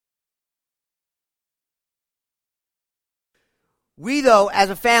We, though,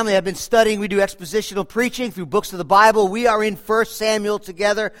 as a family, have been studying. We do expositional preaching through books of the Bible. We are in 1 Samuel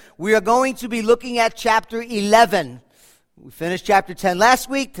together. We are going to be looking at chapter 11. We finished chapter 10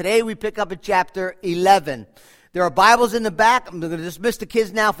 last week. Today we pick up at chapter 11. There are Bibles in the back. I'm going to dismiss the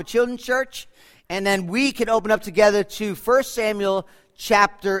kids now for children's church. And then we can open up together to 1 Samuel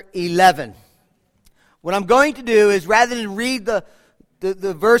chapter 11. What I'm going to do is, rather than read the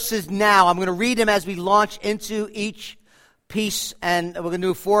verses now, I'm going to read them as we launch into each piece, and we're going to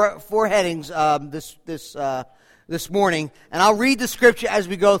do four headings this morning, and I'll read the scripture as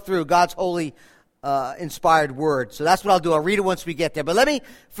we go through God's holy inspired word. So that's what I'll do. I'll read it once we get there. But let me,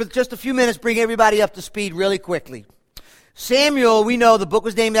 for just a few minutes, bring everybody up to speed really quickly. Samuel, we know the book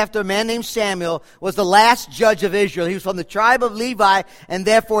was named after a man named Samuel, was the last judge of Israel. He was from the tribe of Levi, and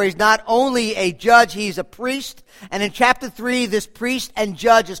therefore he's not only a judge, he's a priest. And in chapter 3, this priest and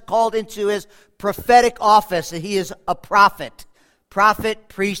judge is called into his prophetic office, and he is a prophet,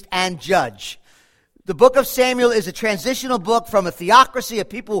 priest, and judge. The book of Samuel is a transitional book from a theocracy, a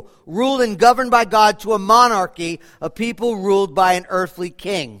people ruled and governed by God, to a monarchy, a people ruled by an earthly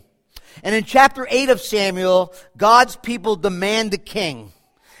king. And in chapter 8 of Samuel, God's people demand a king.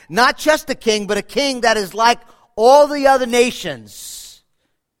 Not just a king, but a king that is like all the other nations,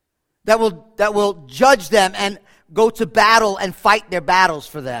 that will judge them and go to battle and fight their battles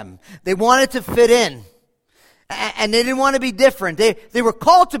for them. They wanted to fit in, and they didn't want to be different. They were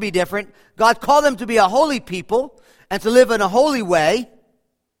called to be different. God called them to be a holy people and to live in a holy way,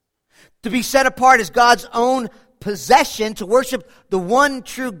 to be set apart as God's own possession, to worship the one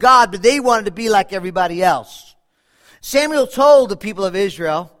true God, but they wanted to be like everybody else. Samuel told the people of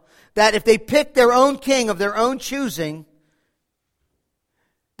Israel that if they pick their own king of their own choosing,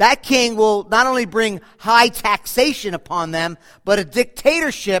 that king will not only bring high taxation upon them, but a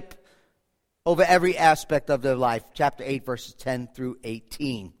dictatorship over every aspect of their life. Chapter 8, verses 10 through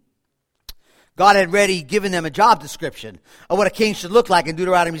 18. God had already given them a job description of what a king should look like in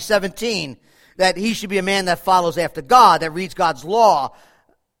Deuteronomy 17. That he should be a man that follows after God, that reads God's law.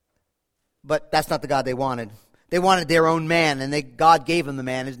 But that's not the God they wanted. They wanted their own man, and God gave them the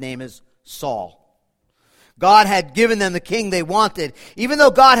man. His name is Saul. God had given them the king they wanted. Even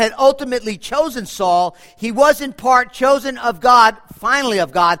though God had ultimately chosen Saul, he was in part chosen of God, finally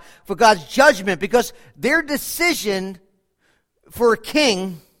of God, for God's judgment, because their decision for a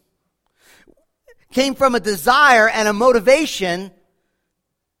king came from a desire and a motivation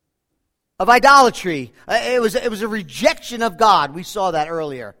of idolatry. It was a rejection of God. We saw that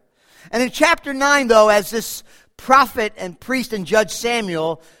earlier. And in chapter 9, though, as this prophet and priest and judge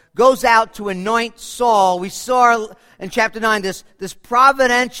Samuel goes out to anoint Saul, we saw in chapter 9 this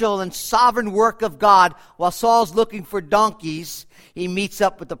providential and sovereign work of God. While Saul's looking for donkeys, he meets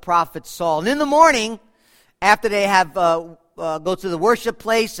up with the prophet Saul. And in the morning, after they have go to the worship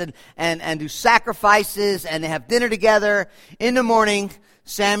place and do sacrifices, and they have dinner together, in the morning,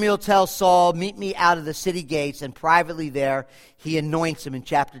 Samuel tells Saul, meet me out of the city gates, and privately there, he anoints him in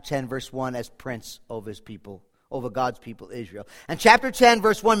chapter 10, verse 1, as prince over his people, over God's people, Israel. And chapter 10,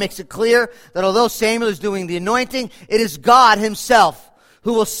 verse 1 makes it clear that although Samuel is doing the anointing, it is God himself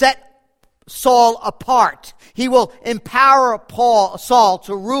who will set Saul apart. He will empower Saul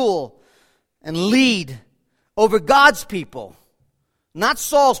to rule and lead over God's people. Not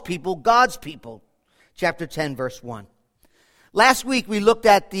Saul's people, God's people. Chapter 10, verse 1. Last week we looked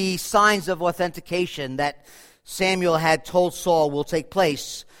at the signs of authentication that Samuel had told Saul will take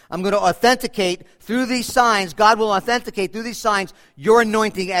place. I'm going to authenticate through these signs, God will authenticate through these signs your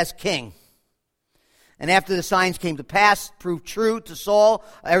anointing as king. And after the signs came to pass, proved true to Saul,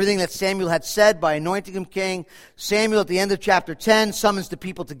 everything that Samuel had said by anointing him king, Samuel at the end of chapter 10 summons the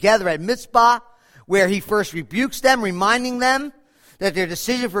people together at Mizpah, where he first rebukes them, reminding them that their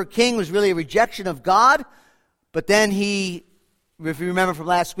decision for a king was really a rejection of God. But then he, if you remember from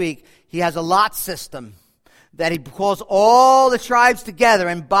last week, he has a lot system that he calls all the tribes together,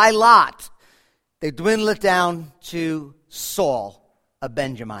 and by lot, they dwindle it down to Saul, a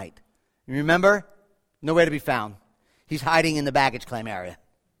Benjamite. You remember? Nowhere to be found. He's hiding in the baggage claim area.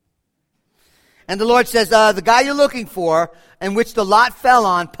 And the Lord says, the guy you're looking for, and which the lot fell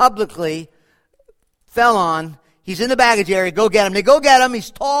on, publicly fell on, he's in the baggage area, go get him. They go get him,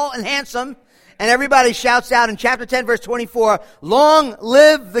 he's tall and handsome, and everybody shouts out in chapter 10, verse 24, long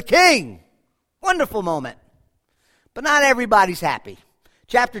live the king. Wonderful moment. But not everybody's happy.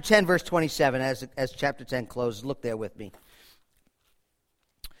 Chapter 10, verse 27, as chapter 10 closes, look there with me.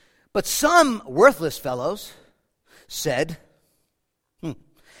 But some worthless fellows said,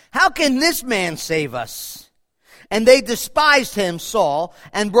 how can this man save us? And they despised him, Saul,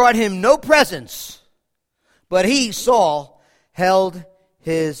 and brought him no presents. But he, Saul, held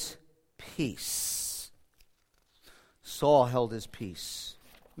his peace. Saul held his peace.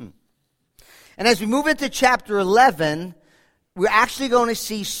 And as we move into chapter 11, we're actually going to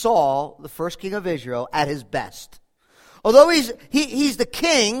see Saul, the first king of Israel, at his best. Although he's the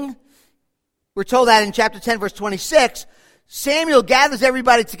king, we're told that in chapter 10, verse 26, Samuel gathers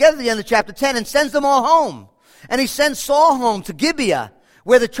everybody together at the end of chapter 10 and sends them all home. And he sends Saul home to Gibeah,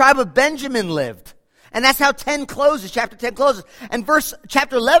 where the tribe of Benjamin lived. And that's how 10 closes, chapter 10 closes. And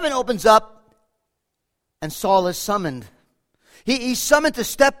chapter 11 opens up, and Saul is summoned. He's summoned to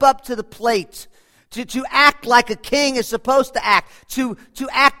step up to the plate, to act like a king is supposed to act, to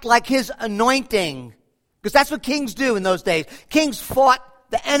act like his anointing. Because that's what kings do in those days. Kings fought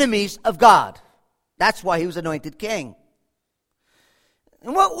the enemies of God. That's why he was anointed king.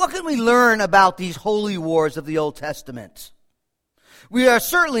 And what can we learn about these holy wars of the Old Testament? We are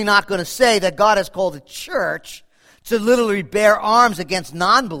certainly not going to say that God has called the church to literally bear arms against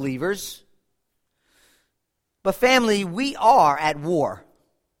non-believers. But family, we are at war.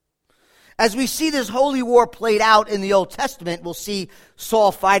 As we see this holy war played out in the Old Testament, we'll see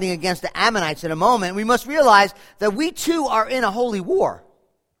Saul fighting against the Ammonites in a moment. We must realize that we too are in a holy war.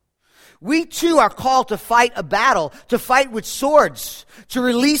 We too are called to fight a battle, to fight with swords, to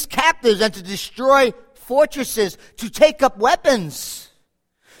release captives and to destroy fortresses, to take up weapons,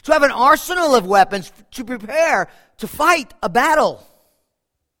 to have an arsenal of weapons to prepare to fight a battle.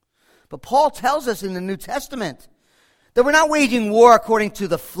 But Paul tells us in the New Testament that we're not waging war according to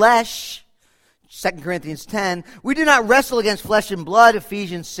the flesh. 2 Corinthians 10. We do not wrestle against flesh and blood.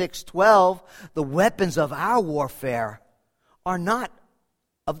 Ephesians 6:12. The weapons of our warfare are not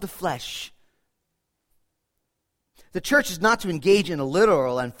of the flesh. The church is not to engage in a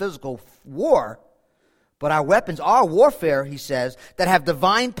literal and physical war, but our weapons are warfare, he says, that have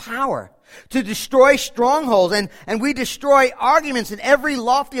divine power to destroy strongholds. And we destroy arguments and every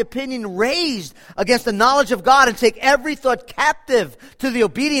lofty opinion raised against the knowledge of God and take every thought captive to the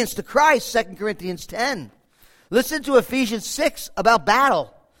obedience to Christ, 2 Corinthians 10. Listen to Ephesians 6 about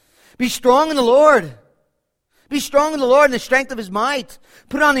battle. Be strong in the Lord. Be strong in the Lord and the strength of his might.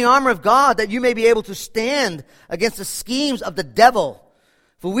 Put on the armor of God that you may be able to stand against the schemes of the devil.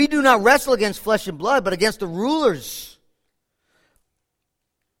 For we do not wrestle against flesh and blood, but against the rulers,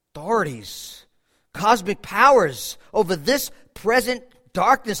 authorities, cosmic powers over this present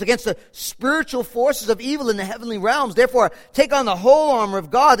darkness, against the spiritual forces of evil in the heavenly realms. Therefore, take on the whole armor of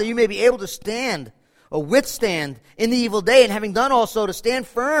God that you may be able to stand or withstand in the evil day, and having done also to stand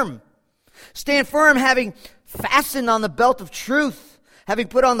firm. Stand firm, having fastened on the belt of truth, having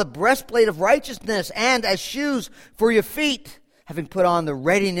put on the breastplate of righteousness, and as shoes for your feet, having put on the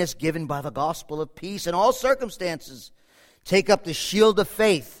readiness given by the gospel of peace in all circumstances. Take up the shield of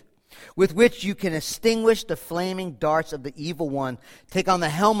faith, with which you can extinguish the flaming darts of the evil one. Take on the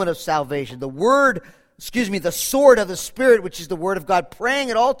helmet of salvation, the sword of the Spirit, which is the word of God, praying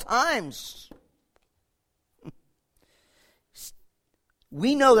at all times.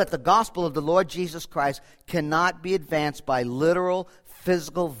 We know that the gospel of the Lord Jesus Christ cannot be advanced by literal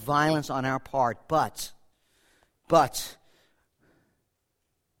physical violence on our part, but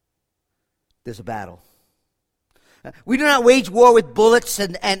there's a battle. We do not wage war with bullets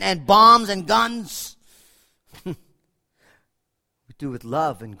and bombs and guns. We do it with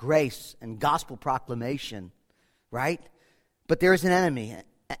love and grace and gospel proclamation, right? But there is an enemy,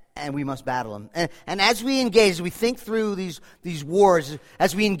 and we must battle him. And as we engage, as we think through these wars,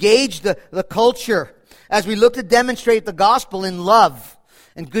 as we engage the culture, as we look to demonstrate the gospel in love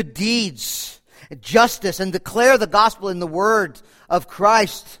and good deeds, and justice, and declare the gospel in the word of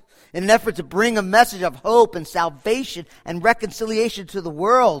Christ, in an effort to bring a message of hope and salvation and reconciliation to the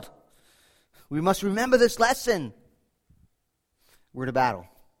world, we must remember this lesson. We're to battle.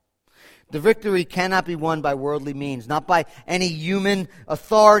 The victory cannot be won by worldly means, not by any human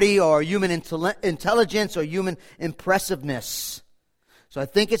authority or human intelligence or human impressiveness. So I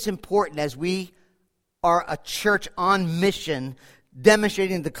think it's important, as we are a church on mission,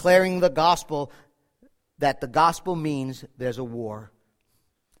 demonstrating and declaring the gospel, that the gospel means there's a war.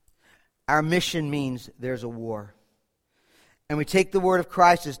 Our mission means there's a war. And we take the word of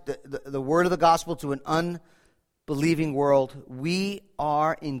Christ as the word of the gospel to an unbelieving world. We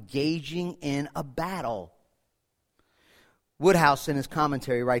are engaging in a battle. Woodhouse, in his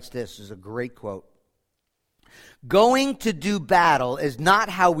commentary, writes this. This is a great quote. Going to do battle is not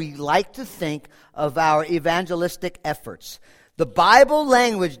how we like to think of our evangelistic efforts. The Bible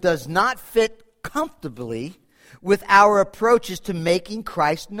language does not fit comfortably with our approaches to making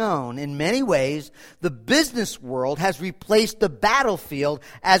Christ known. In many ways, the business world has replaced the battlefield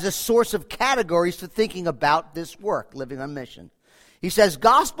as a source of categories for thinking about this work, living on mission. He says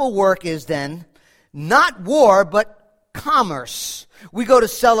gospel work is then not war, but commerce. We go to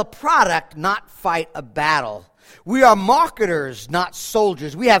sell a product, not fight a battle. We are marketers, not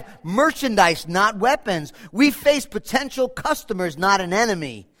soldiers. We have merchandise, not weapons. We face potential customers, not an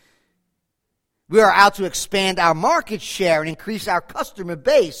enemy. We are out to expand our market share and increase our customer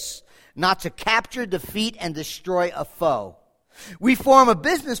base, not to capture, defeat, and destroy a foe. We form a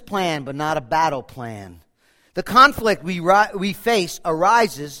business plan, but not a battle plan. The conflict we face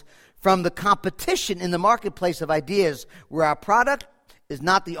arises from the competition in the marketplace of ideas, where our product is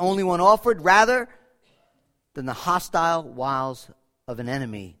not the only one offered, rather than the hostile wiles of an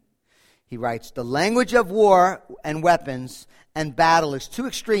enemy. He writes, the language of war and weapons and battle is too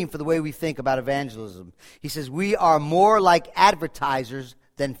extreme for the way we think about evangelism. He says, we are more like advertisers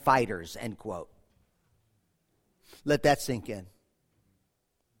than fighters, end quote. Let that sink in.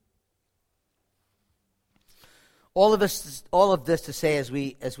 All of this to say, as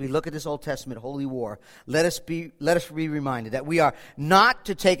we look at this Old Testament holy war, let us be reminded that we are not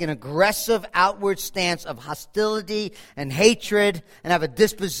to take an aggressive outward stance of hostility and hatred and have a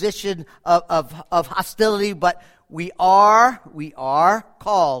disposition of hostility, but we are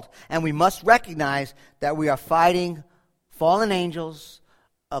called, and we must recognize that we are fighting fallen angels,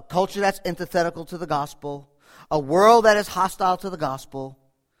 a culture that's antithetical to the gospel, a world that is hostile to the gospel.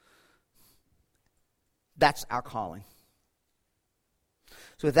 That's our calling.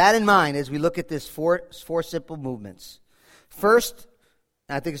 So with that in mind, as we look at this four simple movements. First,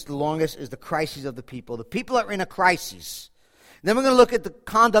 and I think it's the longest, is the crises of the people. The people are in a crisis. Then we're going to look at the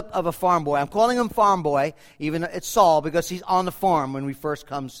conduct of a farm boy. I'm calling him farm boy, even it's Saul, because he's on the farm when we first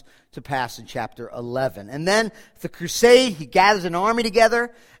comes to pass in chapter 11. And then the crusade, he gathers an army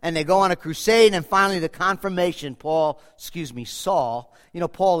together, and they go on a crusade, and finally the confirmation, Saul. You know,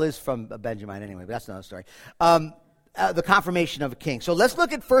 Paul is from Benjamin anyway, but that's another story. The confirmation of a king. So let's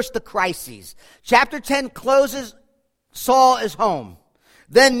look at first the crises. Chapter 10 closes, Saul is home.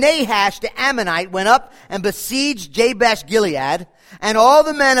 Then Nahash the Ammonite went up and besieged Jabesh Gilead, and all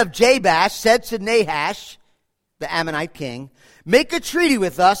the men of Jabesh said to Nahash, the Ammonite king, make a treaty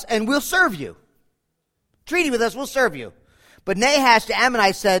with us and we'll serve you. Treaty with us, we'll serve you. But Nahash the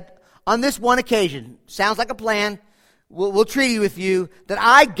Ammonite said, on this one occasion, sounds like a plan, we'll treaty with you, that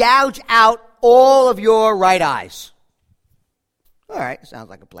I gouge out all of your right eyes. All right, sounds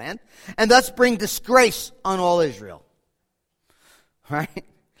like a plan. And thus bring disgrace on all Israel. Right?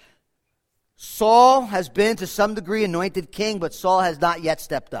 Saul has been to some degree anointed king, but Saul has not yet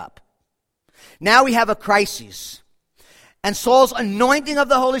stepped up. Now we have a crisis. And Saul's anointing of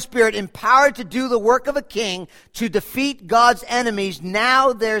the Holy Spirit, empowered to do the work of a king, to defeat God's enemies,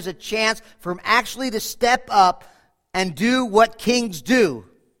 now there's a chance for him actually to step up and do what kings do.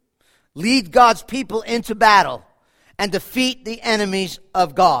 Lead God's people into battle and defeat the enemies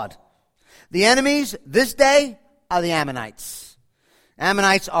of God. The enemies this day are the Ammonites.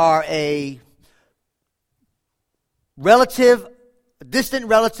 Ammonites are a distant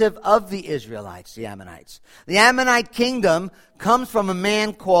relative of the Israelites, the Ammonites. The Ammonite kingdom comes from a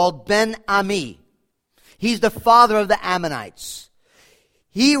man called Ben-Ami. He's the father of the Ammonites.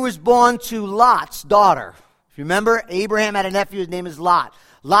 He was born to Lot's daughter. If you remember, Abraham had a nephew, his name is Lot.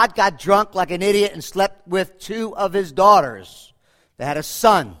 Lot got drunk like an idiot and slept with two of his daughters. They had a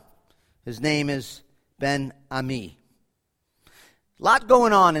son. His name is Ben-Ami. A lot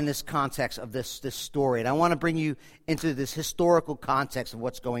going on in this context of this story, and I want to bring you into this historical context of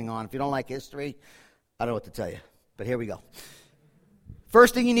what's going on. If you don't like history, I don't know what to tell you, but here we go.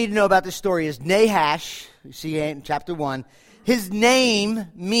 First thing you need to know about this story is Nahash, you see in chapter 1, his name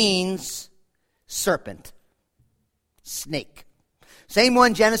means serpent, snake. Same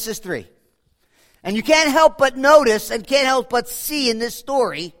one, Genesis 3. And you can't help but notice and can't help but see in this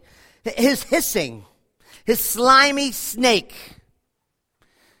story his hissing, his slimy snake.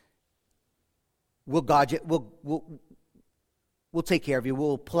 We'll guard you. We'll take care of you.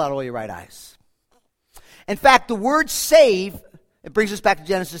 We'll pull out all your right eyes. In fact, the word save, it brings us back to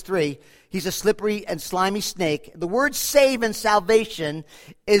Genesis 3. He's a slippery and slimy snake. The word save and salvation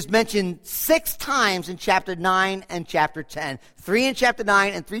is mentioned 6 times in chapter 9 and chapter 10. 3 in chapter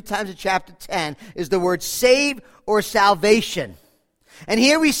 9 and 3 times in chapter 10 is the word save or salvation. And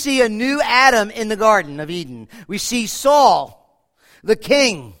here we see a new Adam in the Garden of Eden. We see Saul, the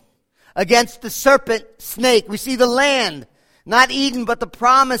king, against the serpent snake. We see the land, not Eden, but the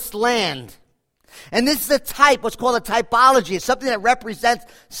promised land. And this is a type, what's called a typology. It's something that represents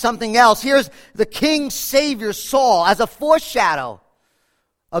something else. Here's the King Savior Saul as a foreshadow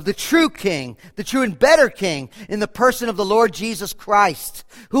of the true King, the true and better King in the person of the Lord Jesus Christ,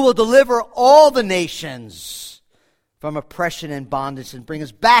 who will deliver all the nations from oppression and bondage and bring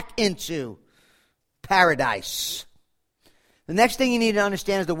us back into paradise. The next thing you need to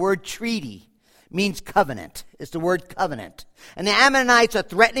understand is the word treaty means covenant. It's the word covenant. And the Ammonites are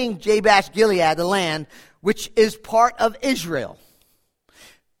threatening Jabesh-Gilead, the land, which is part of Israel.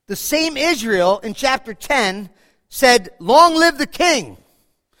 The same Israel in chapter 10 said, long live the king.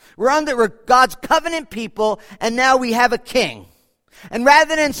 We're God's covenant people, and now we have a king. And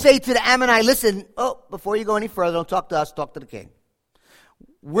rather than say to the Ammonite, listen, before you go any further, don't talk to us, talk to the king.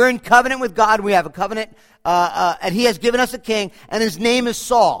 We're in covenant with God. We have a covenant, and he has given us a king, and his name is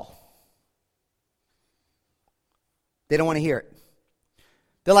Saul. They don't want to hear it.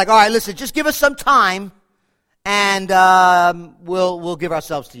 They're like, all right, listen, just give us some time, and we'll give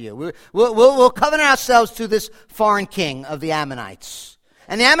ourselves to you. We'll covenant ourselves to this foreign king of the Ammonites.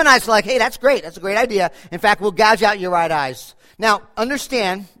 And the Ammonites are like, hey, that's great. That's a great idea. In fact, we'll gouge out your right eyes. Now,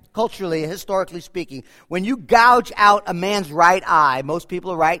 understand, culturally, historically speaking, when you gouge out a man's right eye, most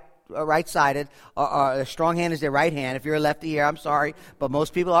people are right-sided, or strong hand is their right hand. If you're a lefty here, I'm sorry, but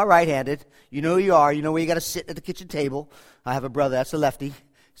most people are right-handed. You know who you are. You know where you got to sit at the kitchen table. I have a brother that's a lefty. He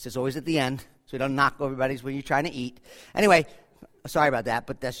sits always at the end, so you don't knock everybody's when you're trying to eat. Anyway, sorry about that,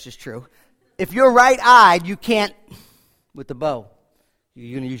 but that's just true. If you're right-eyed, you can't, with the bow,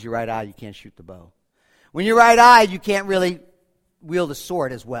 you're going to use your right eye, you can't shoot the bow. When you're right-eyed, you can't really wield a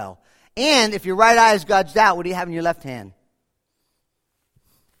sword as well. And if your right eye is gouged out, what do you have in your left hand?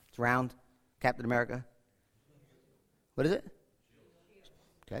 It's round. Captain America. What is it?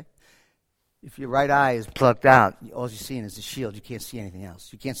 Okay. If your right eye is plucked out, all you're seeing is the shield. You can't see anything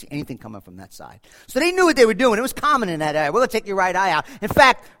else. You can't see anything coming from that side. So they knew what they were doing. It was common in that area. We're going to take your right eye out. In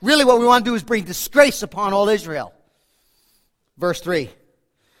fact, really what we want to do is bring disgrace upon all Israel. Verse 3.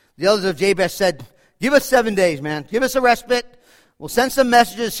 The elders of Jabesh said, give us 7 days, man. Give us a respite. We'll send some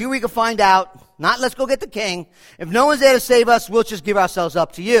messages, see what we can find out. Not let's go get the king. If no one's there to save us, we'll just give ourselves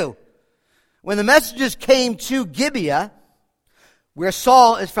up to you. When the messengers came to Gibeah, where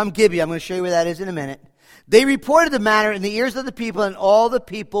Saul is from Gibeah, I'm going to show you where that is in a minute. They reported the matter in the ears of the people, and all the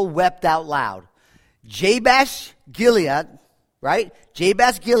people wept out loud. Jabesh-Gilead, right?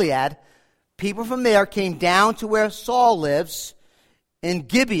 Jabesh-Gilead, people from there came down to where Saul lives in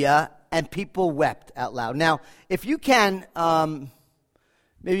Gibeah, and people wept out loud. Now, if you can,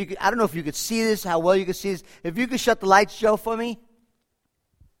 maybe you could, I don't know if you could see this, how well you could see this. If you could shut the lights, Joe, for me.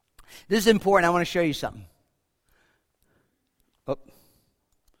 This is important. I want to show you something. Oh.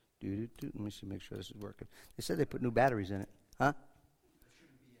 Let me see, make sure this is working. They said they put new batteries in it. Huh?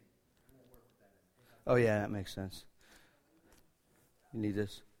 Oh, yeah, that makes sense. You need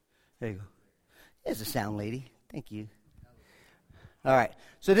this. There you go. There's a sound lady. Thank you. All right.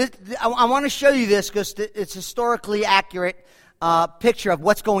 So I want to show you this because it's historically accurate picture of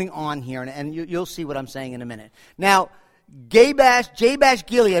what's going on here, and you'll see what I'm saying in a minute. Now,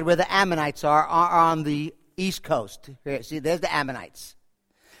 Jabesh-Gilead, where the Ammonites are on the east coast. Here, see, there's the Ammonites.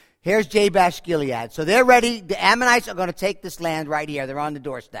 Here's Jabesh-Gilead. So they're ready. The Ammonites are going to take this land right here. They're on the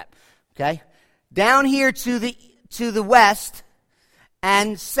doorstep. Okay? Down here to the west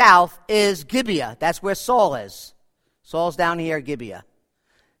and south is Gibeah. That's where Saul is. Saul's down here at Gibeah.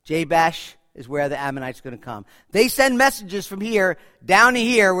 Jabesh is where the Ammonites are going to come. They send messages from here down to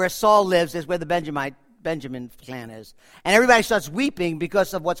here where Saul lives, is where the Benjamin clan is. And everybody starts weeping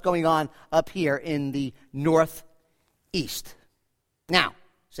because of what's going on up here in the northeast. Now,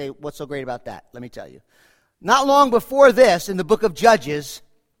 say, what's so great about that? Let me tell you. Not long before this, in the book of Judges,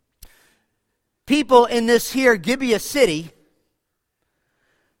 people in this here Gibeah city,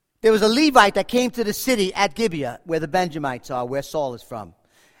 there was a Levite that came to the city at Gibeah, where the Benjamites are, where Saul is from.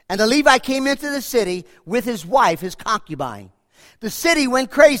 And the Levite came into the city with his wife, his concubine. The city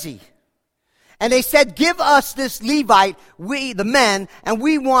went crazy. And they said, give us this Levite, we, the men, and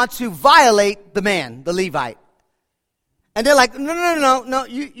we want to violate the man, the Levite. And they're like, no,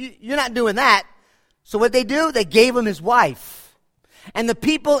 you're not doing that. So what they do, they gave him his wife. And the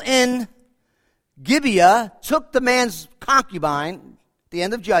people in Gibeah took the man's concubine, the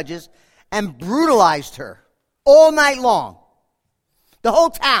end of Judges, and brutalized her all night long. The whole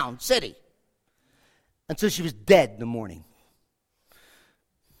town, city. Until she was dead in the morning.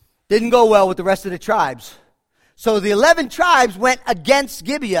 Didn't go well with the rest of the tribes. So the 11 tribes went against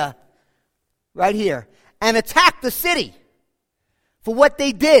Gibeah, right here, and attacked the city for what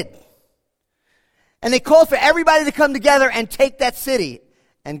they did. And they called for everybody to come together and take that city.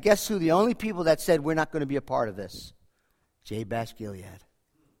 And guess who? The only people that said, we're not going to be a part of this. Jabesh Gilead.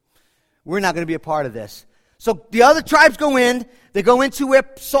 We're not going to be a part of this. So the other tribes go in. They go into where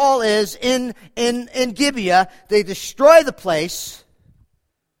Saul is in Gibeah. They destroy the place.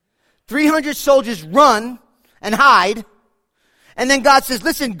 300 soldiers run and hide. And then God says,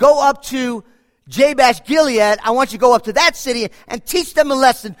 listen, go up to Jabesh Gilead. I want you to go up to that city and teach them a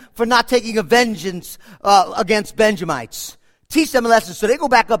lesson for not taking a vengeance against Benjamites. Teach them a lesson. So they go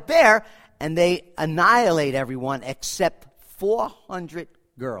back up there and they annihilate everyone except 400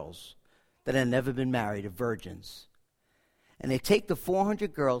 girls that had never been married, of virgins. And they take the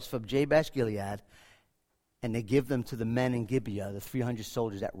 400 girls from Jabesh Gilead and they give them to the men in Gibeah, the 300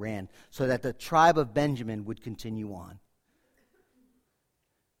 soldiers that ran, so that the tribe of Benjamin would continue on.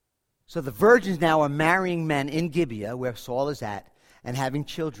 So the virgins now are marrying men in Gibeah, where Saul is at, and having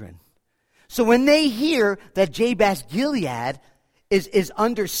children. So when they hear that Jabesh Gilead is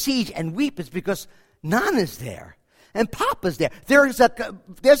under siege and weep, it's because Nana's there and Papa's there. There's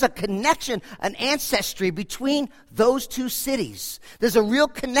a connection, an ancestry between those two cities. There's a real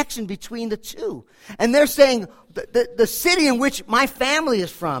connection between the two. And they're saying, the city in which my family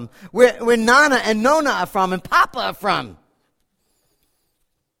is from, where Nana and Nona are from and Papa are from,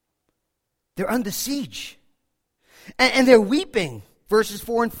 they're under siege. And they're weeping, verses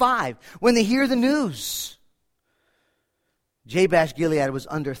 4 and 5, when they hear the news. Jabesh Gilead was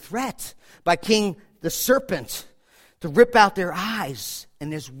under threat by King the Serpent to rip out their eyes,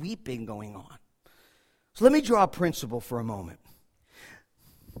 and there's weeping going on. So let me draw a principle for a moment.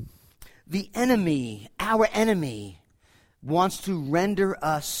 The enemy, our enemy, wants to render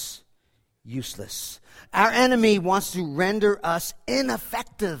us useless. Our enemy wants to render us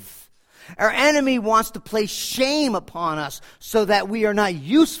ineffective. Our enemy wants to place shame upon us so that we are not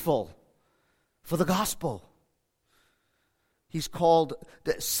useful for the gospel. He's called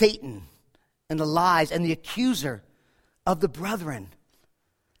Satan and the lies and the accuser of the brethren.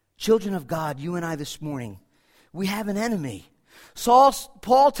 Children of God, you and I this morning, we have an enemy.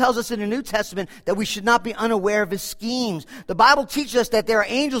 Paul tells us in the New Testament that we should not be unaware of his schemes. The Bible teaches us that there are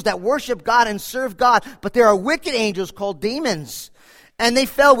angels that worship God and serve God, but there are wicked angels called demons. And they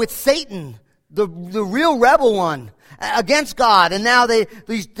fell with Satan, the real rebel one, against God. And now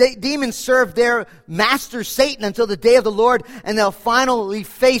these demons serve their master Satan until the day of the Lord, and they'll finally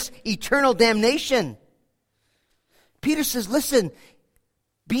face eternal damnation. Peter says, listen,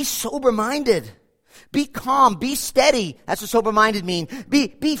 be sober-minded. Be calm. Be steady. That's what sober-minded means.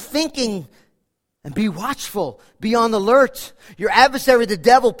 Be thinking and be watchful. Be on the alert. Your adversary, the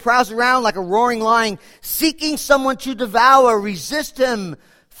devil, prowls around like a roaring lion, seeking someone to devour. Resist him,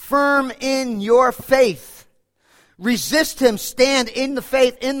 firm in your faith. Resist him, stand in the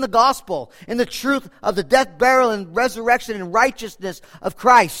faith, in the gospel, in the truth of the death, burial, and resurrection and righteousness of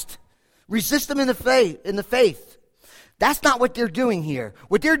Christ. Resist him in the faith. That's not what they're doing here.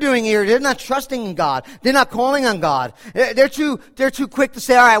 What they're doing here, they're not trusting in God. They're not calling on God. They're too quick to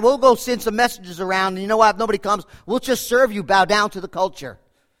say, all right, we'll go send some messages around, and you know what, if nobody comes, we'll just serve you, bow down to the culture.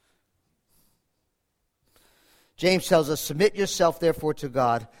 James tells us, submit yourself therefore to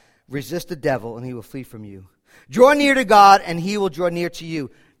God, resist the devil, and he will flee from you. Draw near to God, and he will draw near to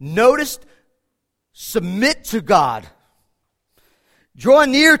you. Notice, submit to God. Draw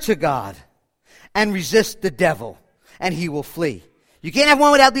near to God, and resist the devil, and he will flee. You can't have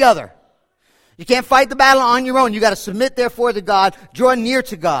one without the other. You can't fight the battle on your own. You got to submit therefore to God, draw near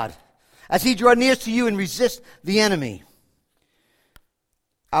to God, as he draws near to you, and resist the enemy.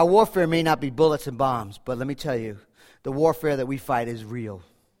 Our warfare may not be bullets and bombs, but let me tell you, the warfare that we fight is real.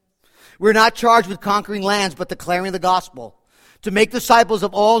 We're not charged with conquering lands, but declaring the gospel, to make disciples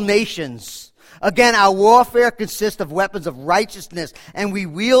of all nations. Again, our warfare consists of weapons of righteousness, and we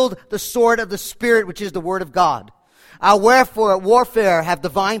wield the sword of the Spirit, which is the Word of God. Our warfare have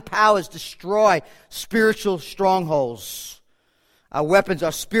divine powers to destroy spiritual strongholds. Our weapons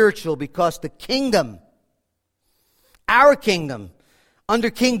are spiritual because the kingdom, our kingdom, under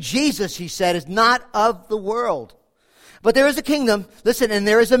King Jesus, he said, is not of the world. But there is a kingdom, listen, and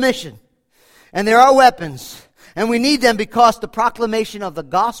there is a mission. And there are weapons. And we need them because the proclamation of the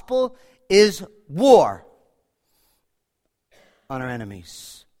gospel is war on our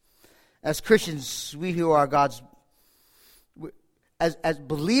enemies. As Christians, we who are God's, as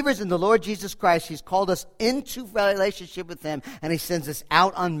believers in the Lord Jesus Christ, he's called us into relationship with him, and he sends us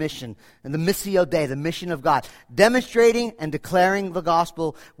out on mission. And the Missio Dei, the mission of God, demonstrating and declaring the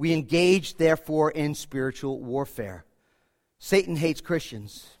gospel, we engage, therefore, in spiritual warfare. Satan hates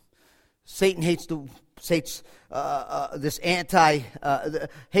Christians. Satan hates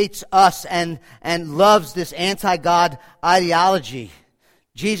hates us and loves this anti-God ideology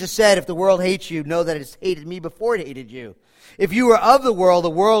Jesus said, if the world hates you, know that it's hated me before it hated you. If you were of the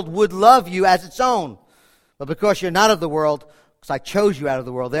world would love you as its own. But because you're not of the world, because I chose you out of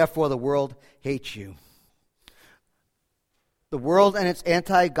the world, therefore the world hates you. The world and its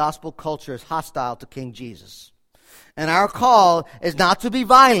anti-gospel culture is hostile to King Jesus. And our call is not to be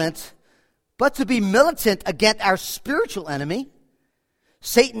violent, but to be militant against our spiritual enemy,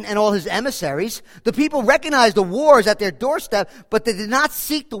 Satan and all his emissaries. The people recognized the wars at their doorstep, but they did not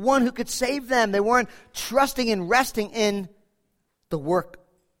seek the one who could save them. They weren't trusting and resting in the work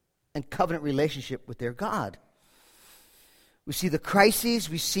and covenant relationship with their God. We see the crises.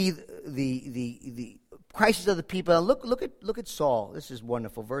 We see the crisis of the people. And look at Saul. This is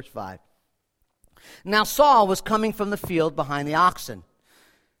wonderful. Verse 5. Now Saul was coming from the field behind the oxen.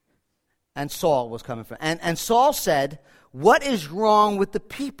 And Saul was coming from. And Saul said, what is wrong with the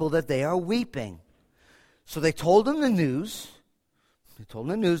people that they are weeping? So they told him the news. They told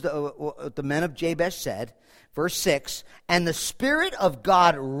him the news that the men of Jabesh said. Verse 6, and the Spirit of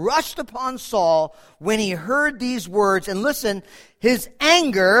God rushed upon Saul when he heard these words. And listen, his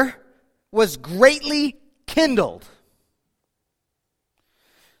anger was greatly kindled.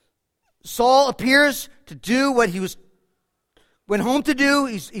 Saul appears to do what he went home to do.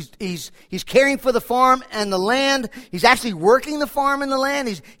 He's caring for the farm and the land. He's actually working the farm and the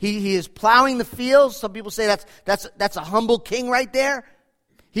land. He is plowing the fields. Some people say that's a humble king right there.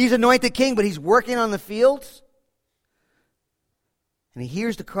 He's anointed king, but he's working on the fields. And he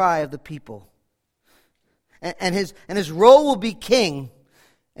hears the cry of the people. And his role will be king.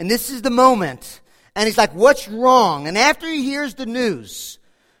 And this is the moment. And he's like, what's wrong? And after he hears the news,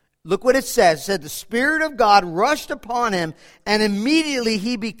 look what it says. It said, the Spirit of God rushed upon him, and immediately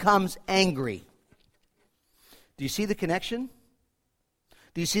he becomes angry. Do you see the connection?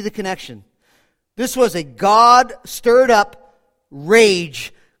 Do you see the connection? This was a God-stirred up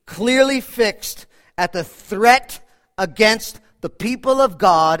rage, clearly fixed at the threat against the people of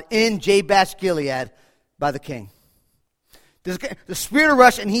God in Jabesh Gilead by the king. The Spirit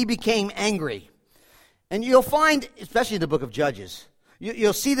rushed, and he became angry. And you'll find, especially in the book of Judges,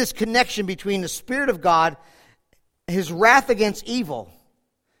 you'll see this connection between the Spirit of God, his wrath against evil.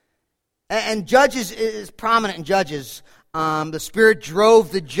 And Judges is prominent in Judges. The Spirit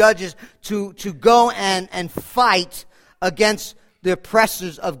drove the judges to go and fight against the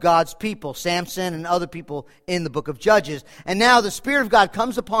oppressors of God's people, Samson and other people in the book of Judges. And now the Spirit of God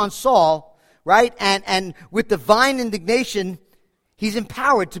comes upon Saul, right? And with divine indignation, he's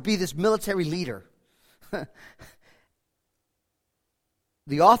empowered to be this military leader.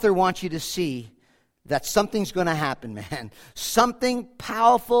 The author wants you to see that something's going to happen, man. Something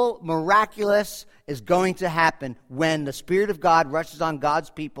powerful, miraculous is going to happen when the Spirit of God rushes on God's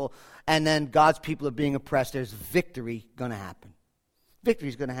people, and then God's people are being oppressed. There's victory going to happen. Victory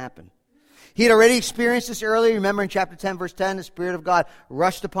is going to happen. He had already experienced this earlier. Remember in chapter 10, verse 10, the Spirit of God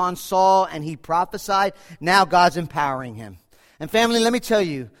rushed upon Saul and he prophesied. Now God's empowering him. And family, let me tell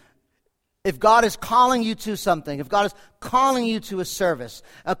you, if God is calling you to something, if God is calling you to a service,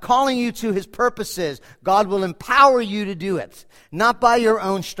 calling you to his purposes, God will empower you to do it. Not by your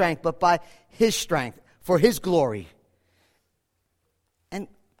own strength, but by his strength, for his glory. And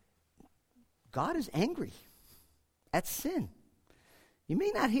God is angry at sin. You may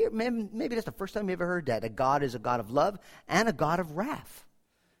not hear, maybe that's the first time you ever heard that God is a God of love and a God of wrath.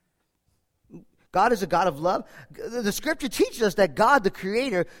 God is a God of love. The scripture teaches us that God, the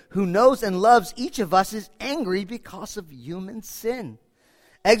Creator, who knows and loves each of us, is angry because of human sin.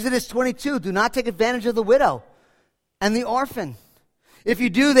 Exodus 22, do not take advantage of the widow and the orphan. If you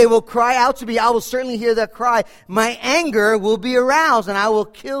do, they will cry out to me. I will certainly hear their cry. My anger will be aroused, and I will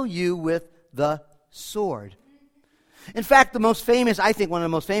kill you with the sword. In fact, one of the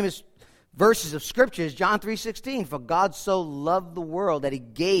most famous verses of Scripture is John 3:16. For God so loved the world that he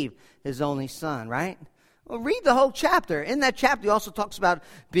gave his only son, right? Well, read the whole chapter. In that chapter, he also talks about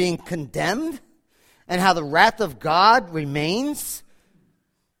being condemned and how the wrath of God remains.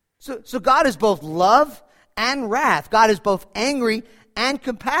 So God is both love and wrath. God is both angry and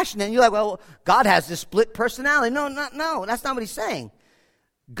compassionate. And you're like, well, God has this split personality. No, that's not what he's saying.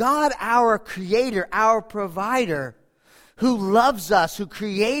 God, our Creator, our provider, who loves us, who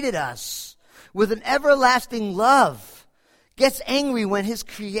created us with an everlasting love, gets angry when his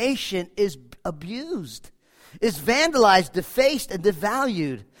creation is abused, is vandalized, defaced, and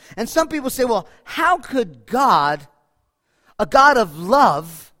devalued. And some people say, well, how could God, a God of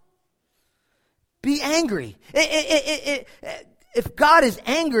love, be angry? If God is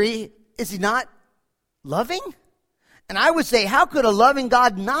angry, is he not loving? And I would say, how could a loving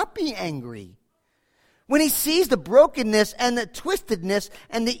God not be angry? When he sees the brokenness and the twistedness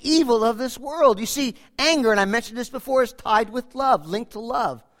and the evil of this world. You see, anger, and I mentioned this before, is tied with love, linked to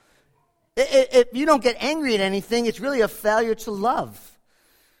love. If you don't get angry at anything, it's really a failure to love.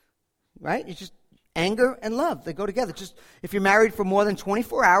 Right? It's just anger and love. They go together. Just if you're married for more than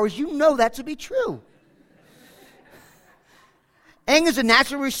 24 hours, you know that to be true. Anger is a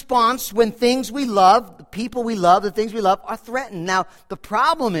natural response when things we love, the people we love, the things we love are threatened. Now, the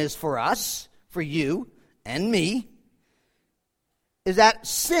problem is for us, for you and me, is that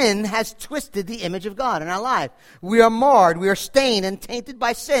sin has twisted the image of God in our life. We are marred, we are stained and tainted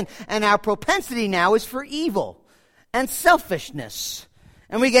by sin, and our propensity now is for evil and selfishness.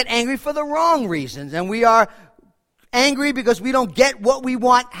 And we get angry for the wrong reasons, and we are angry because we don't get what we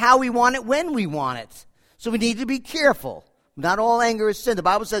want, how we want it, when we want it. So we need to be careful. Not all anger is sin. The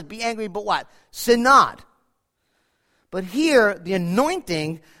Bible says be angry, but what? Sin not. But here, the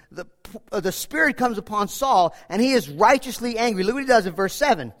anointing, the Spirit comes upon Saul, and he is righteously angry. Look what he does in verse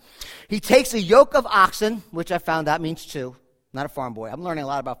 7. He takes a yoke of oxen, which I found out means two. Not a farm boy. I'm learning a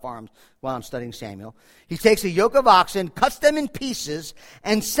lot about farms while I'm studying Samuel. He takes a yoke of oxen, cuts them in pieces,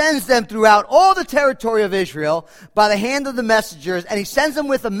 and sends them throughout all the territory of Israel by the hand of the messengers, and he sends them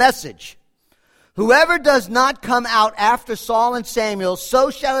with a message. Whoever does not come out after Saul and Samuel, so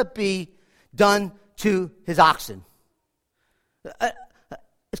shall it be done to his oxen.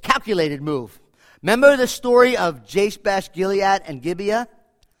 It's a calculated move. Remember the story of Jabesh Gilead and Gibeah?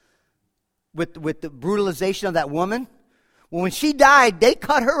 With the brutalization of that woman? Well, when she died, they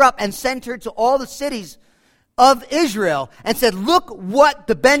cut her up and sent her to all the cities of Israel and said, look what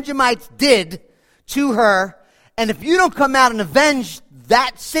the Benjamites did to her, and if you don't come out and avenge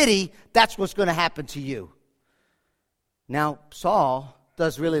that city, that's what's going to happen to you. Now, Saul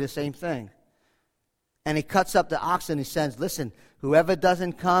does really the same thing. And he cuts up the oxen. He says, listen, whoever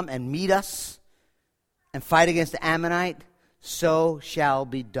doesn't come and meet us and fight against the Ammonite, so shall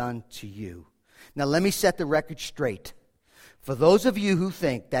be done to you. Now, let me set the record straight. For those of you who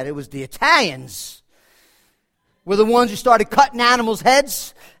think that it was the Italians were the ones who started cutting animals'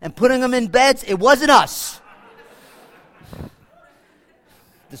 heads and putting them in beds, it wasn't us.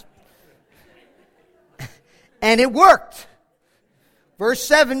 And it worked. Verse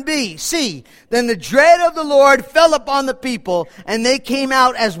 7b, see, then the dread of the Lord fell upon the people, and they came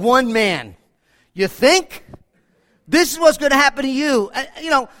out as one man. You think? This is what's going to happen to you.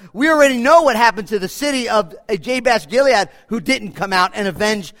 We already know what happened to the city of Jabesh Gilead, who didn't come out and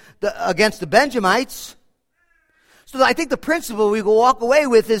avenge against the Benjamites. So I think the principle we will walk away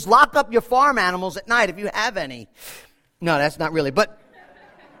with is lock up your farm animals at night if you have any. No, that's not really. But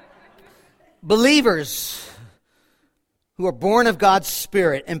believers who are born of God's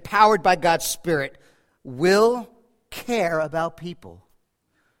Spirit, empowered by God's Spirit, will care about people.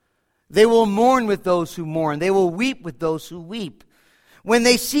 They will mourn with those who mourn. They will weep with those who weep. When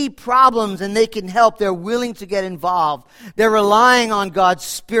they see problems and they can help, they're willing to get involved. They're relying on God's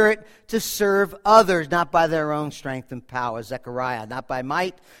Spirit to serve others, not by their own strength and power. Zechariah, not by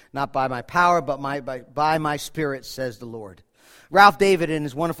might, not by my power, but by my Spirit, says the Lord. Ralph David, in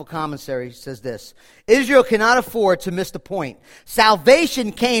his wonderful commentary, says this: Israel cannot afford to miss the point.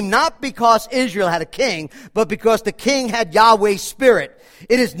 Salvation came not because Israel had a king, but because the king had Yahweh's Spirit.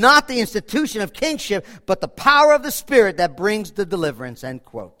 It is not the institution of kingship, but the power of the Spirit that brings the deliverance. End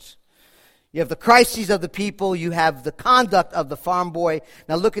quote. You have the crises of the people. You have the conduct of the farm boy.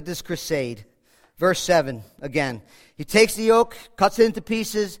 Now look at this crusade. Verse 7, again. He takes the yoke, cuts it into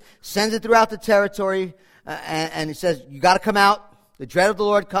pieces, sends it throughout the territory, and he says, you got to come out. The dread of the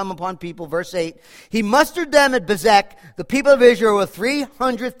Lord come upon people. Verse 8. He mustered them at Bezek. The people of Israel were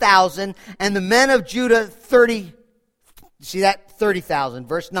 300,000, and the men of Judah 30. See that? 30,000.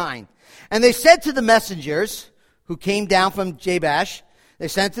 Verse 9. And they said to the messengers who came down from Jabesh, they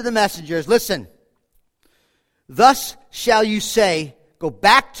sent to the messengers, listen, thus shall you say, go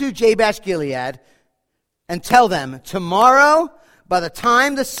back to Jabesh Gilead and tell them, tomorrow, by the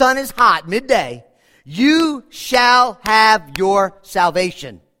time the sun is hot, midday, you shall have your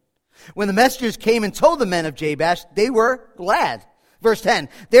salvation. When the messengers came and told the men of Jabesh, they were glad. Verse 10,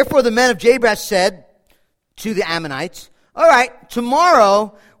 therefore the men of Jabesh said to the Ammonites, all right,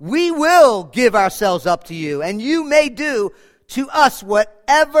 tomorrow we will give ourselves up to you, and you may do to us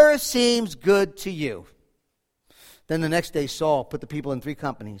whatever seems good to you. Then the next day Saul put the people in 3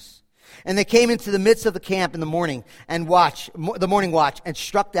 companies. And they came into the midst of the camp in the morning the morning watch, and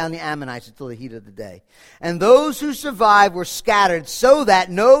struck down the Ammonites until the heat of the day. And those who survived were scattered, so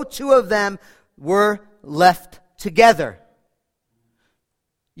that no 2 of them were left together.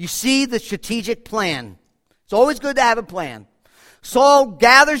 You see the strategic plan. It's always good to have a plan. Saul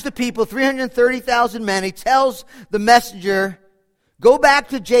gathers the people, 330,000 men. He tells the messenger, go back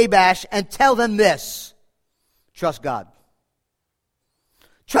to Jabesh and tell them this. Trust God.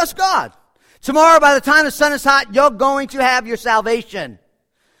 Trust God. Tomorrow, by the time the sun is hot, you're going to have your salvation.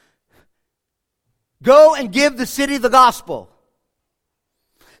 Go and give the city the gospel.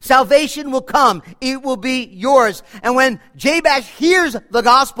 Salvation will come. It will be yours. And when Jabesh hears the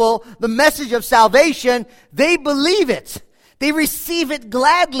gospel, the message of salvation, they believe it. They receive it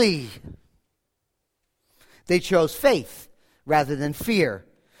gladly. They chose faith rather than fear.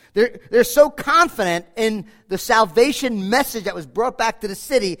 They're so confident in the salvation message that was brought back to the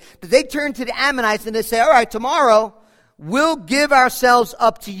city that they turn to the Ammonites and they say, all right, tomorrow we'll give ourselves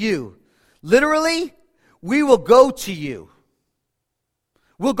up to you. Literally, we will go to you.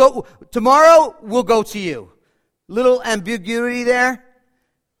 Tomorrow we'll go to you. Little ambiguity there.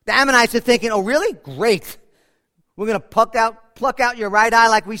 The Ammonites are thinking, oh really? Great. We're going to pluck out your right eye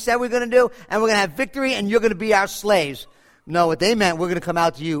like we said we're going to do, and we're going to have victory, and you're going to be our slaves. No, what they meant, we're going to come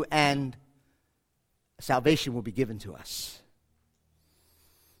out to you, and salvation will be given to us.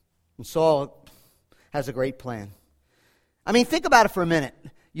 And Saul has a great plan. I mean, think about it for a minute.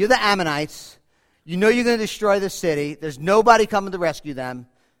 You're the Ammonites. You know you're going to destroy the city. There's nobody coming to rescue them.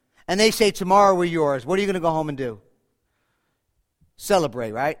 And they say, tomorrow we're yours. What are you going to go home and do?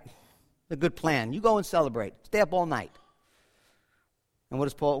 Celebrate, right? A good plan. You go and celebrate. Stay up all night. And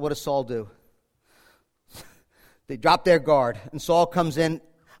what does Saul do? They drop their guard. And Saul comes in,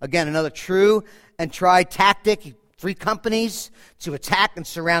 again, another true and tried tactic. 3 companies to attack and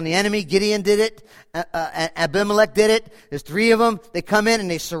surround the enemy. Gideon did it. Abimelech did it. There's 3 of them. They come in and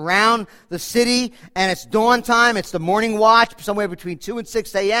they surround the city. And it's dawn time. It's the morning watch, somewhere between 2 and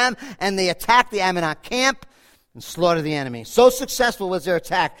 6 a.m. And they attack the Ammonite camp and slaughter the enemy. So successful was their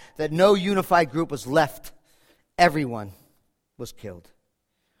attack that no unified group was left. Everyone was killed.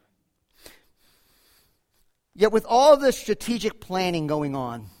 Yet with all the strategic planning going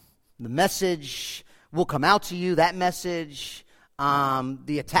on, the message will come out to you, that message,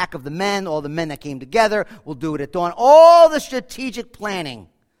 the attack of the men, all the men that came together, we'll do it at dawn. All the strategic planning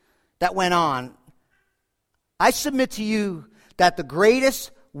that went on, I submit to you that the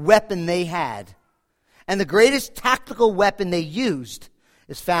greatest weapon they had and the greatest tactical weapon they used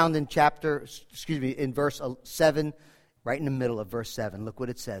is found in in verse 7, right in the middle of verse 7. Look what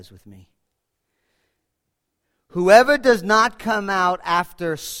it says with me. Whoever does not come out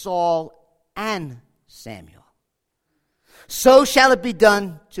after Saul and Samuel, so shall it be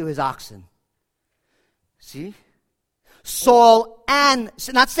done to his oxen. See? Saul and,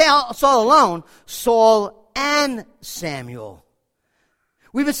 not Saul alone, Saul and Samuel.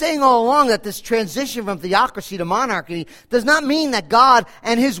 We've been saying all along that this transition from theocracy to monarchy does not mean that God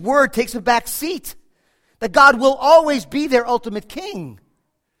and His Word takes a back seat. That God will always be their ultimate king.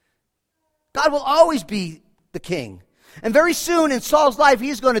 God will always be the king. And very soon in Saul's life,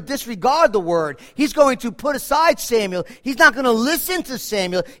 he's going to disregard the word. He's going to put aside Samuel. He's not going to listen to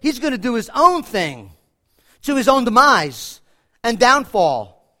Samuel. He's going to do his own thing to his own demise and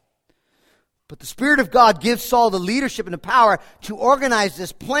downfall. But the Spirit of God gives Saul the leadership and the power to organize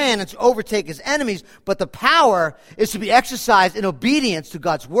this plan and to overtake his enemies. But the power is to be exercised in obedience to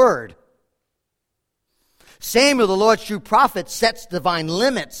God's word. Samuel, the Lord's true prophet, sets divine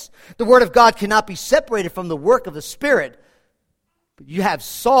limits. The word of God cannot be separated from the work of the Spirit. But you have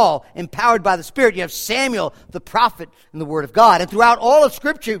Saul, empowered by the Spirit. You have Samuel, the prophet, and the word of God. And throughout all of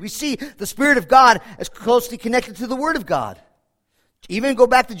Scripture, we see the Spirit of God as closely connected to the word of God. Even go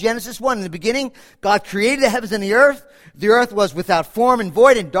back to Genesis 1. In the beginning, God created the heavens and the earth. The earth was without form and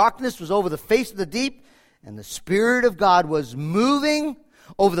void, and darkness was over the face of the deep. And the Spirit of God was moving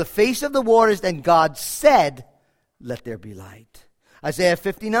over the face of the waters. Then God said, let there be light. Isaiah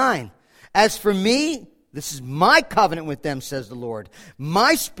 59. As for me, this is my covenant with them, says the Lord.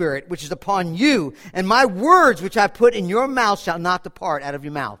 My Spirit, which is upon you, and my words, which I put in your mouth, shall not depart out of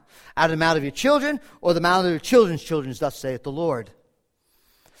your mouth. Out of the mouth of your children, or the mouth of your children's children, thus saith the Lord.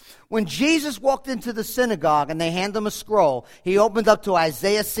 When Jesus walked into the synagogue and they handed him a scroll, he opened up to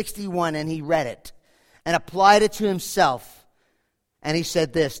Isaiah 61 and he read it and applied it to himself. And he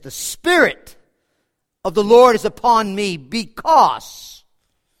said this, the Spirit of the Lord is upon me because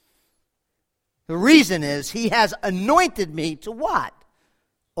the reason is He has anointed me to what?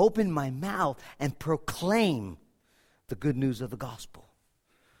 Open my mouth and proclaim the good news of the gospel.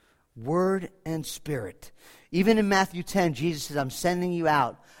 Word and Spirit. Even in Matthew 10, Jesus says, I'm sending you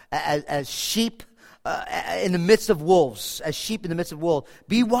out as sheep in the midst of wolves. As sheep in the midst of wolves.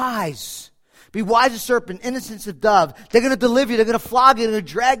 Be wise. Be wise as serpent, innocent as a dove. They're going to deliver you. They're going to flog you. They're going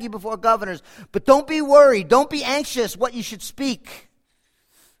to drag you before governors. But don't be worried. Don't be anxious what you should speak,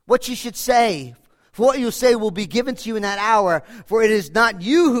 what you should say. For what you say will be given to you in that hour. For it is not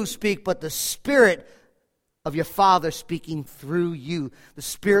you who speak, but the Spirit of your Father speaking through you. The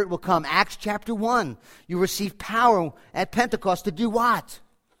Spirit will come. Acts chapter 1. You receive power at Pentecost to do what?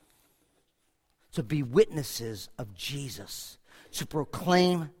 To be witnesses of Jesus. To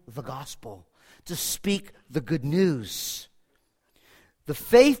proclaim the gospel. To speak the good news. The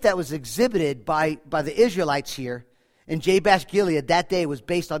faith that was exhibited by the Israelites here in Jabesh Gilead that day was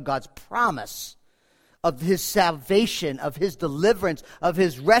based on God's promise of his salvation, of his deliverance, of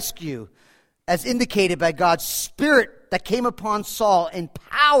his rescue, as indicated by God's Spirit that came upon Saul in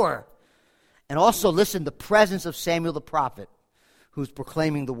power. And also, listen, the presence of Samuel the prophet, who's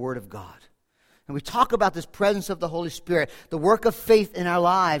proclaiming the word of God. And we talk about this presence of the Holy Spirit, the work of faith in our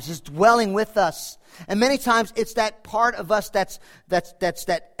lives, is dwelling with us. And many times it's that part of us that's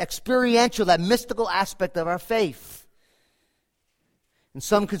that experiential, that mystical aspect of our faith. In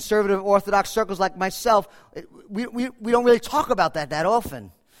some conservative Orthodox circles like myself, we don't really talk about that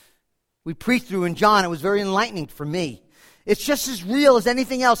often. We preached through in John. It was very enlightening for me. It's just as real as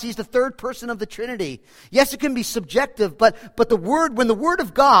anything else. He's the third person of the Trinity. Yes, it can be subjective, but the Word, when the Word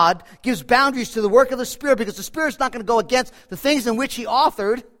of God gives boundaries to the work of the Spirit, because the Spirit's not going to go against the things in which He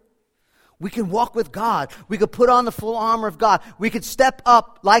authored, we can walk with God. We could put on the full armor of God. We could step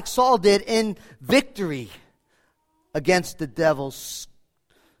up like Saul did in victory against the devil's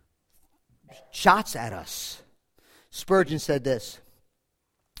shots at us. Spurgeon said this: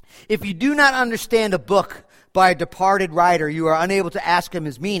 if you do not understand a book by a departed writer, you are unable to ask him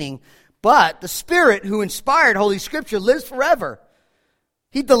his meaning, but the Spirit who inspired Holy Scripture lives forever.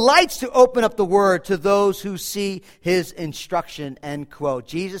 He delights to open up the Word to those who see His instruction, end quote.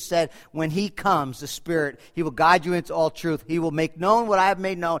 Jesus said, when He comes, the Spirit, He will guide you into all truth. He will make known what I have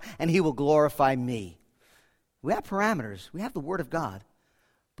made known, and He will glorify me. We have parameters. We have the Word of God.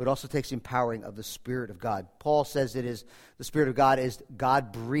 But it also takes the empowering of the Spirit of God. Paul says it is the Spirit of God is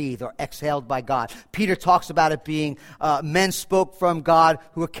God-breathed or exhaled by God. Peter talks about it being men spoke from God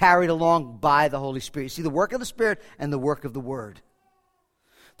who were carried along by the Holy Spirit. You see the work of the Spirit and the work of the Word.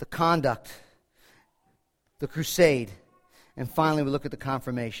 The conduct, the crusade, and finally we look at the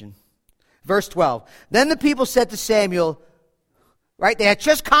confirmation. Verse 12, then the people said to Samuel, right, they had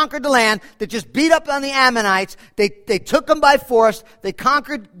just conquered the land. They just beat up on the Ammonites. They took them by force. They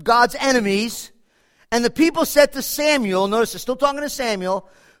conquered God's enemies. And the people said to Samuel, notice they're still talking to Samuel,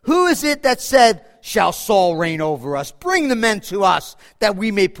 who is it that said, shall Saul reign over us? Bring the men to us that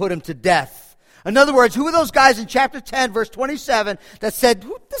we may put him to death. In other words, who are those guys in chapter 10, verse 27, that said,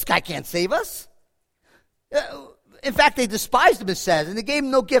 this guy can't save us? In fact, they despised him, it says, and they gave him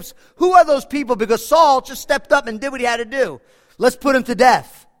no gifts. Who are those people? Because Saul just stepped up and did what he had to do. Let's put him to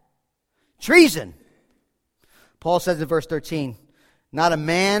death. Treason. Paul says in verse 13, not a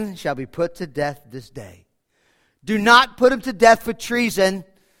man shall be put to death this day. Do not put him to death for treason.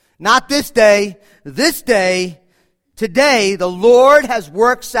 Not this day. This day, today, the Lord has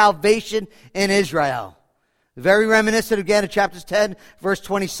worked salvation in Israel. Very reminiscent again of chapters 10, verse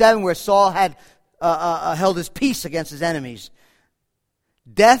 27, where Saul had held his peace against his enemies.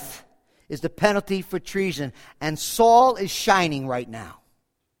 Death is the penalty for treason. And Saul is shining right now.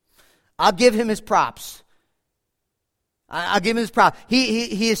 I'll give him his props. I'll give him his props.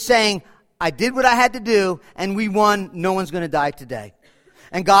 He is saying, I did what I had to do, and we won. No one's going to die today.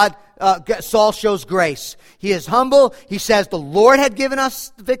 And Saul shows grace. He is humble. He says, the Lord had given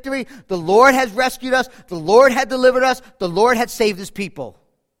us the victory. The Lord has rescued us. The Lord had delivered us. The Lord had saved his people.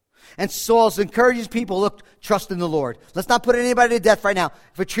 And Saul encourages people, look, trust in the Lord. Let's not put anybody to death right now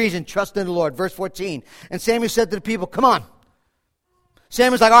for treason. Trust in the Lord. Verse 14. And Samuel said to the people, come on.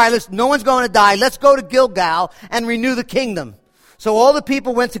 Samuel's like, all right, listen, no one's going to die. Let's go to Gilgal and renew the kingdom. So all the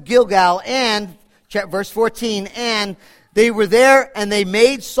people went to Gilgal and, verse 14, and they were there and they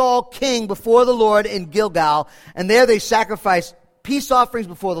made Saul king before the Lord in Gilgal. And there they sacrificed peace offerings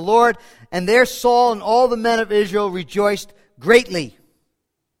before the Lord. And there Saul and all the men of Israel rejoiced greatly.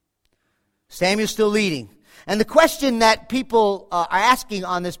 Samuel's still leading. And the question that people are asking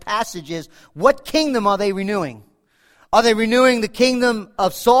on this passage is, what kingdom are they renewing? Are they renewing the kingdom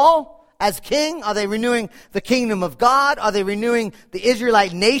of Saul as king? Are they renewing the kingdom of God? Are they renewing the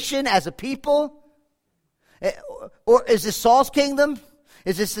Israelite nation as a people? Or is this Saul's kingdom?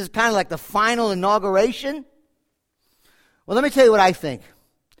 Is this kind of like the final inauguration? Well, let me tell you what I think.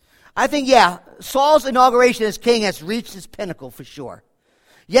 I think, yeah, Saul's inauguration as king has reached its pinnacle for sure.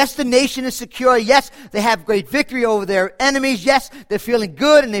 Yes, the nation is secure. Yes, they have great victory over their enemies. Yes, they're feeling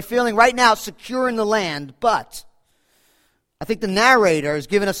good and they're feeling right now secure in the land. But I think the narrator has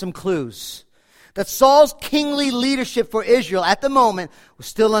given us some clues that Saul's kingly leadership for Israel at the moment was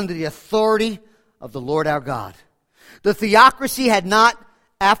still under the authority of the Lord our God. The theocracy had not,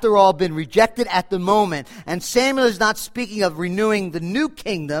 after all, been rejected at the moment. And Samuel is not speaking of renewing the new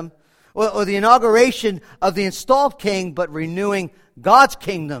kingdom or the inauguration of the installed king, but renewing God's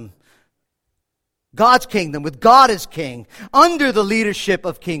kingdom. God's kingdom, with God as king, under the leadership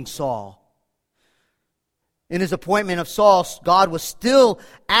of King Saul. In his appointment of Saul, God was still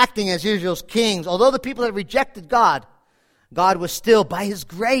acting as Israel's king. Although the people had rejected God, God was still, by his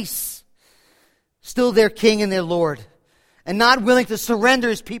grace, still their king and their Lord, and not willing to surrender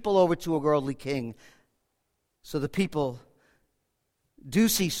his people over to a worldly king. So the people do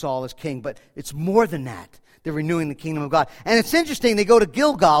see Saul as king, but it's more than that. They're renewing the kingdom of God. And it's interesting, they go to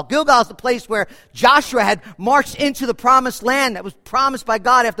Gilgal. Gilgal is the place where Joshua had marched into the promised land that was promised by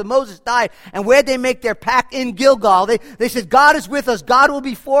God after Moses died. And where they make their pact in Gilgal, they said, God is with us, God will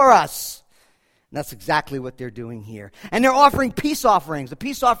be for us. And that's exactly what they're doing here. And they're offering peace offerings. A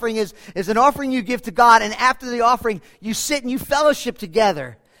peace offering is an offering you give to God, and after the offering, you sit and you fellowship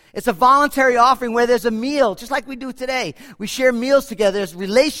together. It's a voluntary offering where there's a meal, just like we do today. We share meals together. There's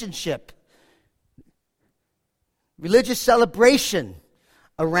relationship. Religious celebration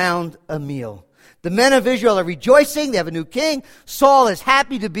around a meal. The men of Israel are rejoicing. They have a new king. Saul is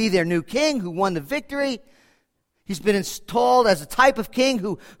happy to be their new king who won the victory. He's been installed as a type of king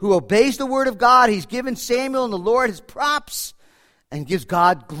who obeys the word of God. He's given Samuel and the Lord his props and gives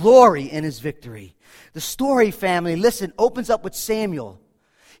God glory in his victory. The story, family, listen, opens up with Samuel.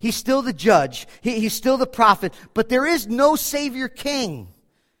 He's still the judge. He's still the prophet. But there is no Savior king.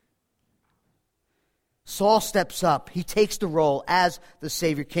 Saul steps up. He takes the role as the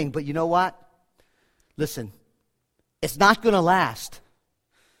Savior king. But you know what? Listen, it's not going to last.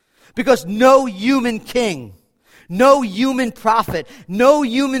 Because no human king, no human prophet, no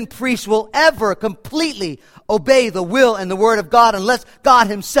human priest will ever completely obey the will and the word of God unless God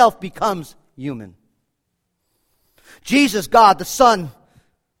himself becomes human. Jesus, God, the Son,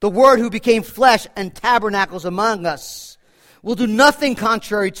 the Word who became flesh and tabernacles among us, will do nothing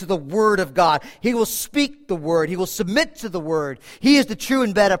contrary to the Word of God. He will speak the Word. He will submit to the Word. He is the true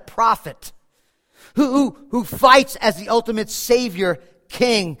and better prophet who fights as the ultimate Savior,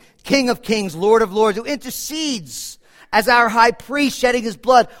 King, King of kings, Lord of lords, who intercedes as our high priest, shedding his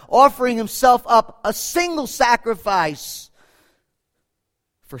blood, offering himself up a single sacrifice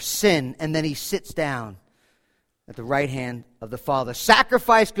for sin, and then he sits down at the right hand of the Father.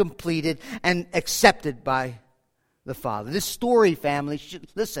 Sacrifice completed and accepted by the Father. This story, family,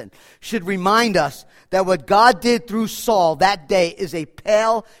 should remind us that what God did through Saul that day is a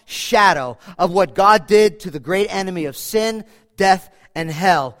pale shadow of what God did to the great enemy of sin, death, and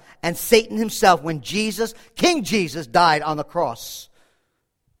hell, and Satan himself when King Jesus, died on the cross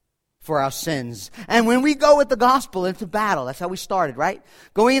for our sins. And when we go with the gospel into battle, that's how we started, right?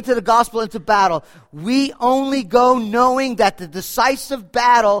 Going into the gospel into battle, we only go knowing that the decisive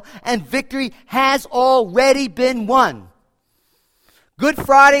battle and victory has already been won. Good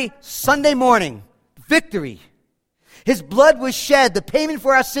Friday, Sunday morning, victory. His blood was shed. The payment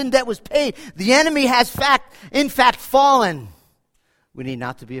for our sin debt was paid. The enemy has in fact fallen. We need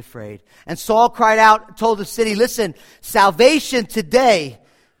not to be afraid. And Saul cried out, told the city, listen, salvation today.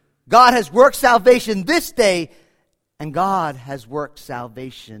 God has worked salvation this day, and God has worked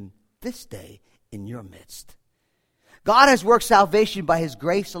salvation this day in your midst. God has worked salvation by his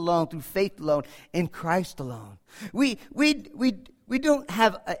grace alone, through faith alone, in Christ alone. We don't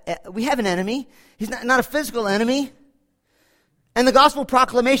have we have an enemy. He's not a physical enemy. And the gospel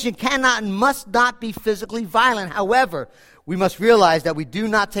proclamation cannot and must not be physically violent. However, we must realize that we do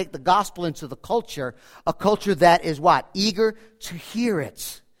not take the gospel into the culture, a culture that is what? Eager to hear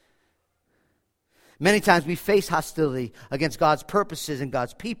it. Many times we face hostility against God's purposes and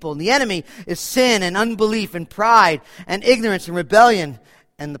God's people. And the enemy is sin and unbelief and pride and ignorance and rebellion.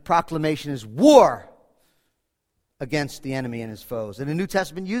 And the proclamation is war against the enemy and his foes. And the New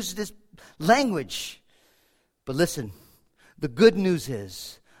Testament uses this language. But listen, the good news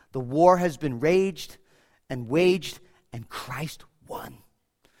is the war has been waged, and Christ won.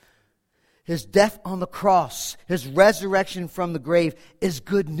 His death on the cross, his resurrection from the grave is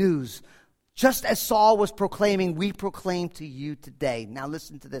good news. Just as Saul was proclaiming, we proclaim to you today. Now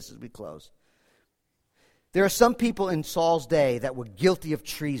listen to this as we close. There are some people in Saul's day that were guilty of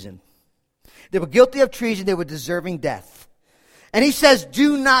treason. They were guilty of treason. They were deserving death. And he says,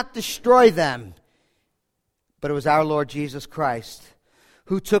 do not destroy them. But it was our Lord Jesus Christ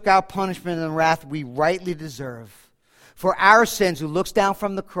who took our punishment and wrath we rightly deserve for our sins, who looks down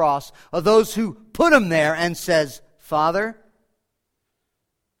from the cross, are those who put him there and says, Father,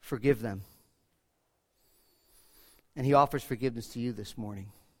 forgive them. And he offers forgiveness to you this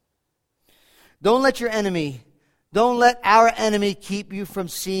morning. Don't let our enemy keep you from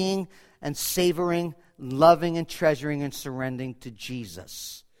seeing and savoring, loving and treasuring and surrendering to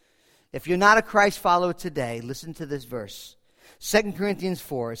Jesus. If you're not a Christ follower today, listen to this verse. 2 Corinthians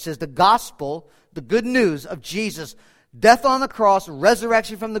 4, it says, the gospel, the good news of Jesus, death on the cross,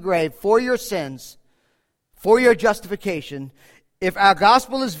 resurrection from the grave, for your sins, for your justification. If our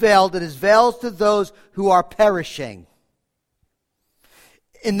gospel is veiled, it is veiled to those who are perishing.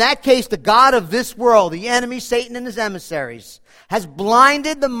 In that case, the God of this world, the enemy, Satan and his emissaries, has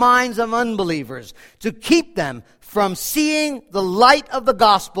blinded the minds of unbelievers to keep them from seeing the light of the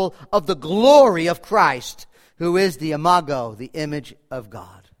gospel of the glory of Christ, who is the imago, the image of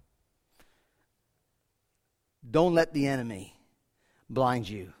God. Don't let the enemy blind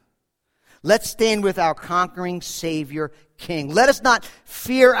you. Let's stand with our conquering Savior King. Let us not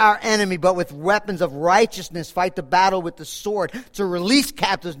fear our enemy, but with weapons of righteousness fight the battle with the sword, to release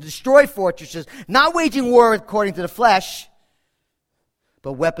captives, destroy fortresses, not waging war according to the flesh,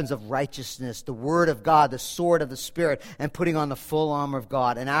 but weapons of righteousness, the word of God, the sword of the Spirit, and putting on the full armor of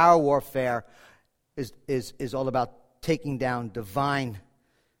God. And our warfare is all about taking down divine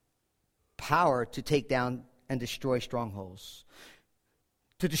power to take down and destroy strongholds,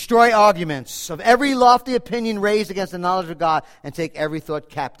 to destroy arguments of every lofty opinion raised against the knowledge of God, and take every thought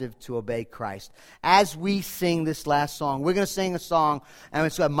captive to obey Christ. As we sing this last song, we're going to sing a song, and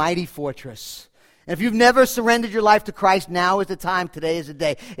it's a mighty fortress. And if you've never surrendered your life to Christ, now is the time. Today is the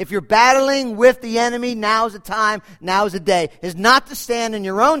day. If you're battling with the enemy, now is the time. Now is the day. Is not to stand in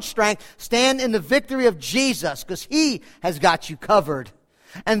your own strength. Stand in the victory of Jesus, because he has got you covered.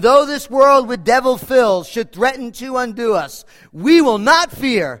 And though this world with devil filled should threaten to undo us, we will not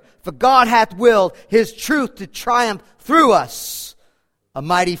fear, for God hath willed his truth to triumph through us. A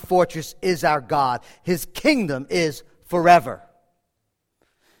mighty fortress is our God. His kingdom is forever.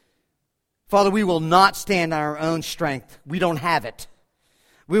 Father, we will not stand on our own strength. We don't have it.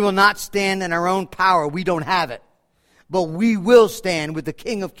 We will not stand in our own power. We don't have it. But we will stand with the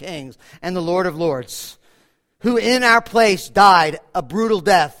King of Kings and the Lord of Lords, who in our place died a brutal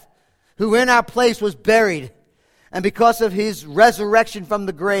death, who in our place was buried, and because of his resurrection from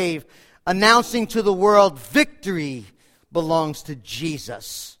the grave, announcing to the world, victory belongs to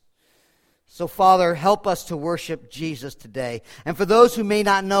Jesus. So, Father, help us to worship Jesus today. And for those who may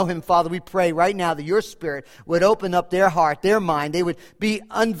not know him, Father, we pray right now that your Spirit would open up their heart, their mind. They would be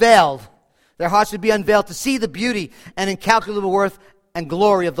unveiled. Their hearts would be unveiled to see the beauty and incalculable worth and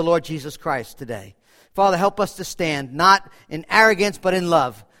glory of the Lord Jesus Christ today. Father, help us to stand, not in arrogance, but in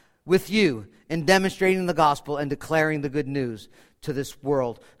love, with you, in demonstrating the gospel and declaring the good news to this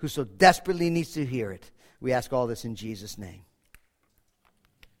world who so desperately needs to hear it. We ask all this in Jesus' name.